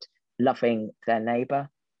about loving their neighbor.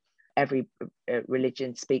 Every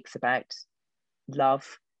religion speaks about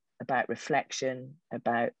love, about reflection,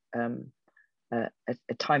 about a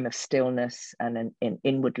time of stillness and an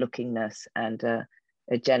inward lookingness and a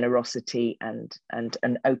generosity and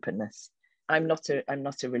an openness. I'm not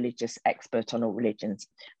a religious expert on all religions,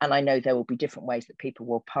 and I know there will be different ways that people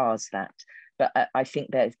will parse that. But I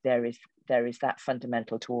think there is that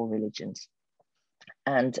fundamental to all religions,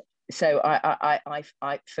 and so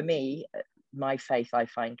I for me, my faith I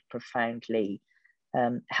find profoundly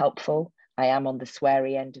helpful. I am on the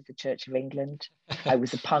sweary end of the Church of England. I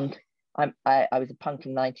was a punk. I was a punk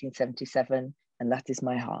in 1977, and that is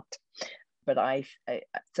my heart. But I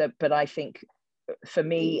think for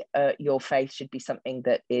me, your faith should be something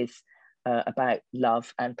that is about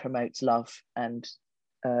love and promotes love and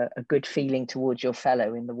a good feeling towards your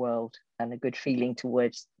fellow in the world and a good feeling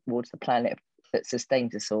towards the planet that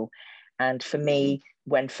sustains us all. And for me,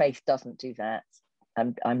 when faith doesn't do that,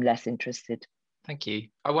 I'm less interested. Thank you.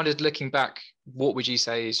 I wondered, looking back, what would you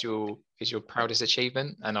say is your proudest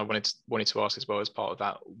achievement? And I wanted to ask as well, as part of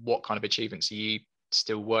that, what kind of achievements are you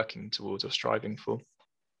still working towards or striving for?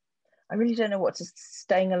 I really don't know what to,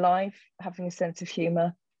 staying alive, having a sense of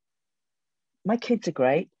humor. My kids are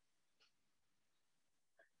great,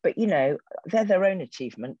 but they're their own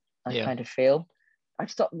achievement. I kind of feel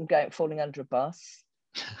I've stopped them falling under a bus.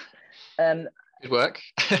 Good work.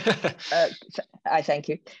 I thank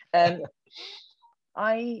you.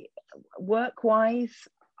 I work-wise,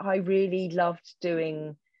 I really loved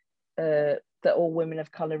doing the All Women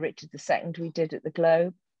of Colour Richard II we did at the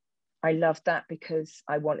Globe. I loved that because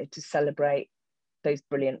I wanted to celebrate those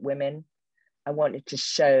brilliant women. I wanted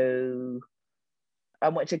to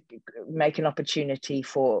make an opportunity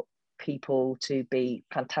for people to be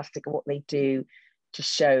fantastic at what they do, to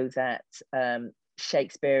show that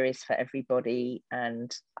Shakespeare is for everybody.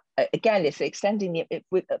 And again, it's extending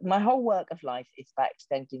my whole work of life is about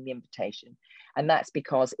extending the invitation. And that's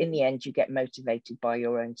because in the end, you get motivated by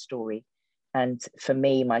your own story. And for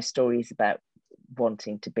me, my story is about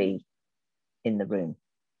wanting to be in the room.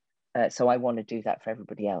 So I want to do that for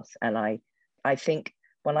everybody else. And I think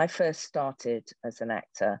when I first started as an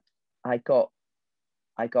actor, I got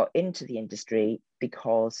into the industry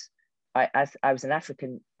because I was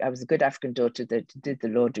a good African daughter that did the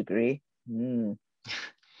law degree.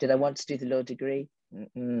 Did I want to do the law degree?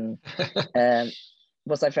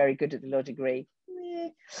 Was I very good at the law degree?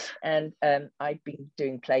 And I'd been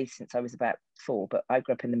doing plays since I was about 4, but I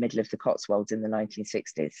grew up in the middle of the Cotswolds in the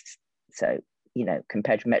 1960s. So,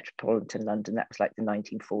 compared to metropolitan London, that was like the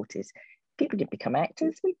 1940s. People didn't become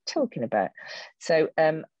actors. What are you talking about? So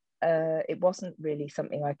it wasn't really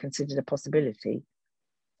something I considered a possibility.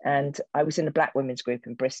 And I was in a black women's group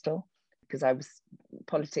in Bristol because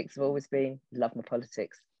politics have always been, love my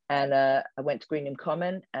politics. And I went to Greenham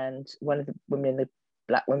Common, and one of the women in the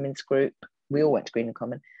black women's group, we all went to Greenham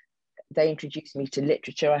Common. They introduced me to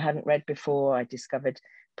literature I hadn't read before. I discovered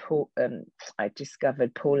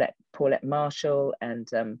Paulette Marshall and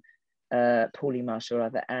Pauline Marshall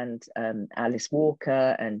rather, and Alice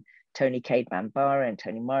Walker and Tony Cade Bambara and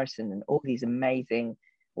Toni Morrison and all these amazing,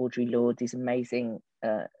 Audre Lorde, these amazing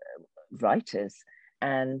writers.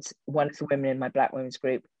 And one of the women in my black women's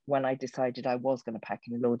group, when I decided I was going to pack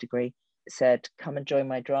in a law degree, said, come and join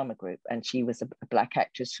my drama group. And she was a black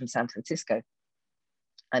actress from San Francisco.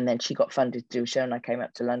 And then she got funded to do a show, and I came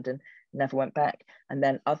up to London, never went back. And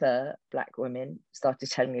then other black women started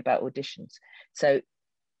telling me about auditions. So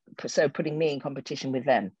putting me in competition with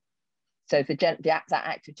them. So that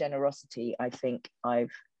act of generosity, I think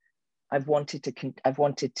I've wanted to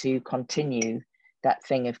continue that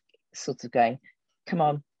thing of sort of going, come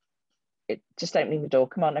on, just opening the door,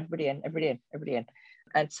 come on, everybody in.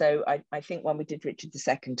 And so I think when we did Richard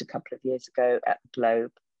II a couple of years ago at the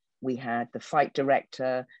Globe, we had the fight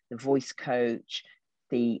director, the voice coach,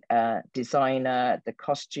 the designer, the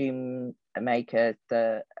costume maker,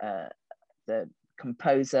 the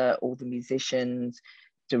composer, all the musicians,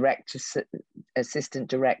 directors, assistant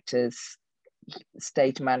directors,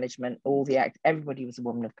 stage management, all the everybody was a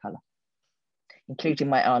woman of colour, including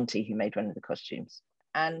my auntie who made one of the costumes.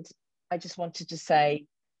 And I just wanted to say,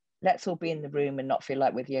 let's all be in the room and not feel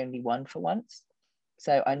like we're the only one for once.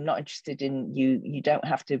 So I'm not interested in you don't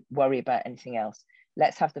have to worry about anything else.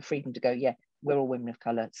 Let's have the freedom to go, yeah, we're all women of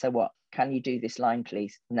colour. So what? Can you do this line,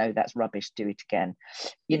 please? No, that's rubbish. Do it again.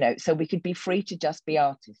 You know, so we could be free to just be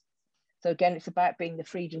artists. So again, it's about being the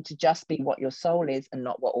freedom to just be what your soul is and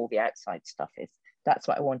not what all the outside stuff is. That's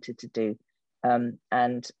what I wanted to do. And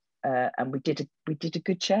we did a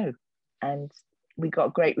good show, and we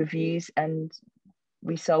got great reviews, and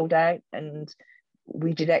we sold out, and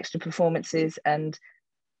we did extra performances, and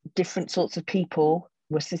different sorts of people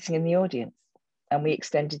were sitting in the audience, and we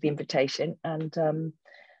extended the invitation, and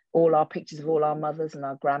all our pictures of all our mothers and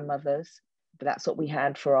our grandmothers, but that's what we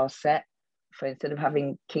had for our set. For instead of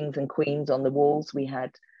having kings and queens on the walls, we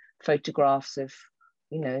had photographs of,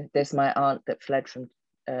 you know, there's my aunt that fled from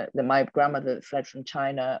my grandmother that fled from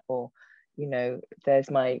China, or, you know,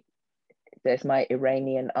 there's my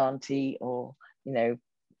Iranian auntie, or, you know,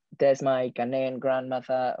 there's my Ghanaian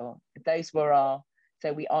grandmother, or those were our,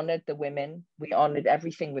 so we honored the women, we honored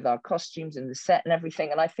everything with our costumes and the set and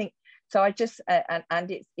everything. And I think, so I just,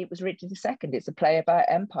 and it was Richard II. It's a play about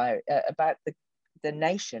empire, about the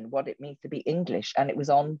nation, what it means to be English. And it was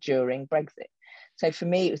on during Brexit. So for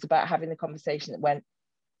me, it was about having the conversation that went,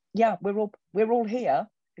 yeah, we're all here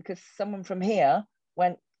because someone from here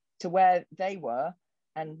went to where they were,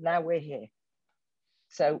 and now we're here.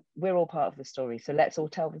 So we're all part of the story. So let's all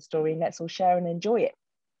tell the story, and let's all share and enjoy it,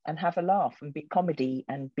 and have a laugh, and be comedy,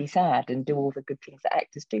 and be sad, and do all the good things that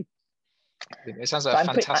actors do. It sounds like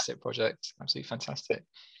a fantastic project. Absolutely fantastic.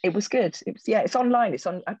 It was good. It's online. It's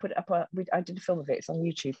on. I put it up. I did a film of it. It's on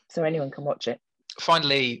YouTube, so anyone can watch it.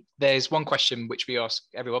 Finally, there's one question which we ask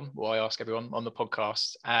everyone, or I ask everyone on the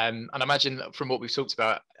podcast, and I imagine from what we've talked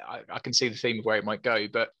about, I can see the theme of where it might go.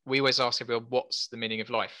 But we always ask everyone, what's the meaning of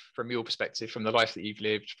life from your perspective, from the life that you've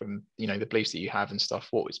lived, from, you know, the beliefs that you have and stuff?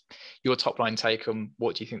 What was your top line take on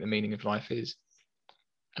what do you think the meaning of life is?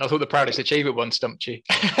 And I thought the proudest achievement one stumped you.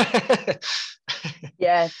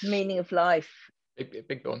 Yeah, meaning of life.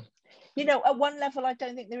 Big one. You know, at one level, I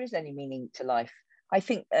don't think there is any meaning to life. I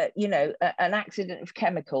think, you know, an accident of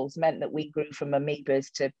chemicals meant that we grew from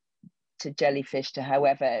amoebas to jellyfish to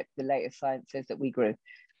however the latest science says that we grew.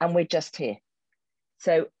 And we're just here.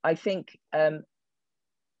 So I think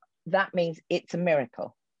that means it's a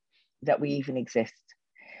miracle that we even exist.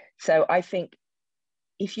 So I think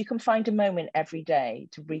if you can find a moment every day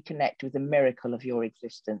to reconnect with the miracle of your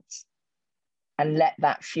existence and let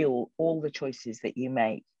that fuel all the choices that you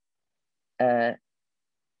make, then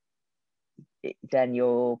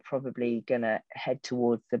you're probably going to head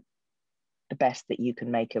towards the best that you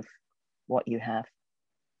can make of what you have.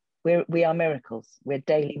 We are miracles. We're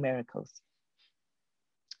daily miracles.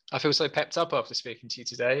 I feel so pepped up after speaking to you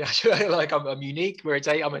today. I feel like I'm unique.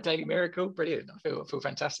 I'm a daily miracle. Brilliant. I feel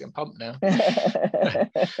fantastic. I'm pumped now.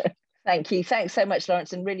 Thank you. Thanks so much,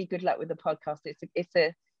 Lawrence, and really good luck with the podcast. It's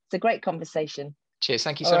a great conversation. Cheers.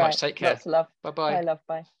 Thank you so much. Take care. Lots of love. Bye-bye. Bye, love.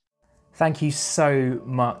 Bye. Thank you so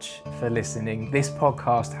much for listening. This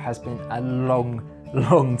podcast has been a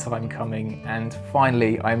long time coming, and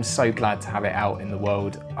finally I'm so glad to have it out in the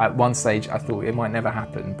world. At one stage I thought it might never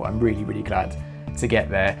happen, but I'm really glad to get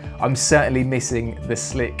there. I'm certainly missing the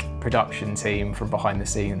slick production team from behind the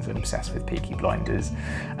scenes and obsessed with Peaky Blinders.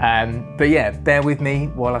 But yeah, bear with me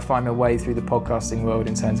while I find my way through the podcasting world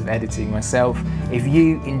in terms of editing myself. If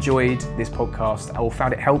you enjoyed this podcast or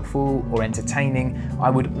found it helpful or entertaining, I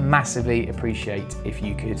would massively appreciate if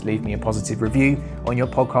you could leave me a positive review on your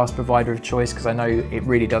podcast provider of choice, because I know it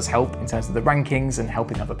really does help in terms of the rankings and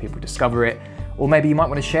helping other people discover it. Or maybe you might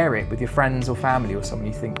want to share it with your friends or family, or someone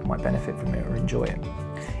you think might benefit from it or enjoy it.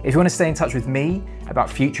 If you want to stay in touch with me about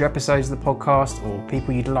future episodes of the podcast or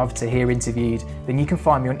people you'd love to hear interviewed, then you can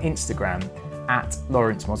find me on Instagram at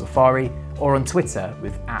Lawrence Mozaffari, or on Twitter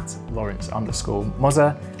with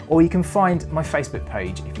 @Lawrence_Moza, or you can find my Facebook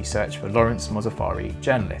page if you search for Lawrence Mozaffari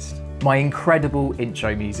Journalist. My incredible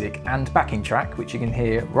intro music and backing track, which you can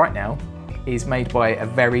hear right now, is made by a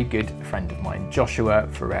very good friend of mine, Joshua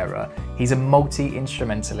Ferreira. He's a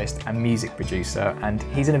multi-instrumentalist and music producer, and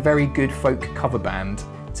he's in a very good folk cover band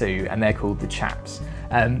too, and they're called The Chaps.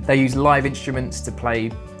 They use live instruments to play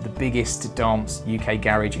the biggest dance UK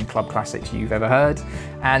garage and club classics you've ever heard.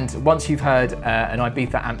 And once you've heard an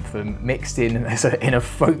Ibiza anthem mixed in in a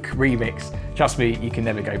folk remix, trust me, you can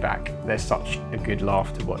never go back. They're such a good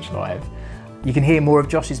laugh to watch live. You can hear more of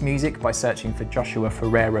Josh's music by searching for Joshua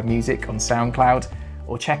Ferreira Music on SoundCloud,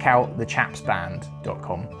 or check out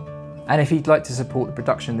thechapsband.com. And if you'd like to support the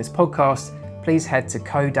production of this podcast, please head to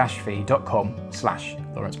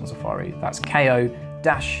ko-fi.com/Lawrence Mozafari. That's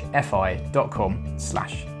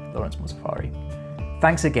ko-fi.com/Lawrence Mozafari.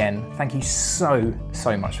 Thanks again. Thank you so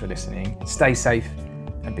much for listening. Stay safe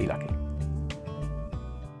and be lucky.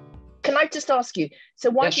 Can I just ask you, so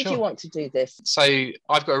why Yeah, did sure. you want to do this? So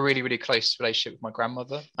I've got a really, really close relationship with my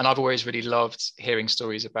grandmother, and I've always really loved hearing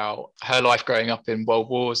stories about her life growing up in world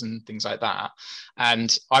wars and things like that.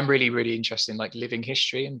 And I'm really, really interested in like living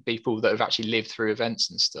history and people that have actually lived through events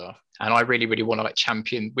and stuff. And I really, really want to like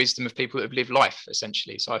champion wisdom of people that have lived life,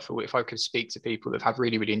 essentially. So I thought if I could speak to people that have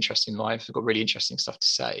really, really interesting lives, have got really interesting stuff to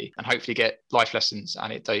say, and hopefully get life lessons,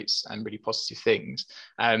 anecdotes, and really positive things.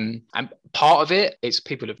 And part of it, it's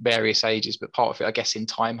people of various ages, but part of it, I guess, in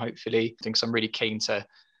time, hopefully. I think I'm really keen to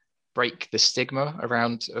break the stigma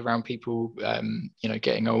around people,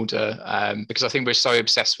 getting older, because I think we're so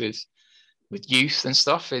obsessed with youth and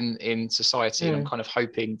stuff in society, and I'm kind of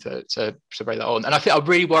hoping to break that on. And I think I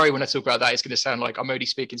really worry when I talk about that, it's going to sound like I'm only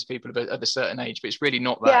speaking to people of a certain age, but it's really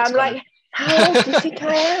not that. Yeah, It's I'm like, how old do you think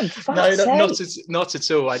I am? For no, fuck's sake. not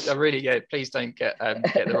at all. I really, please don't get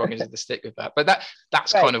the wrong end of the stick with that. But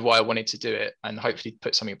that's right. Kind of why I wanted to do it, and hopefully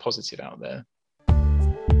put something positive out there.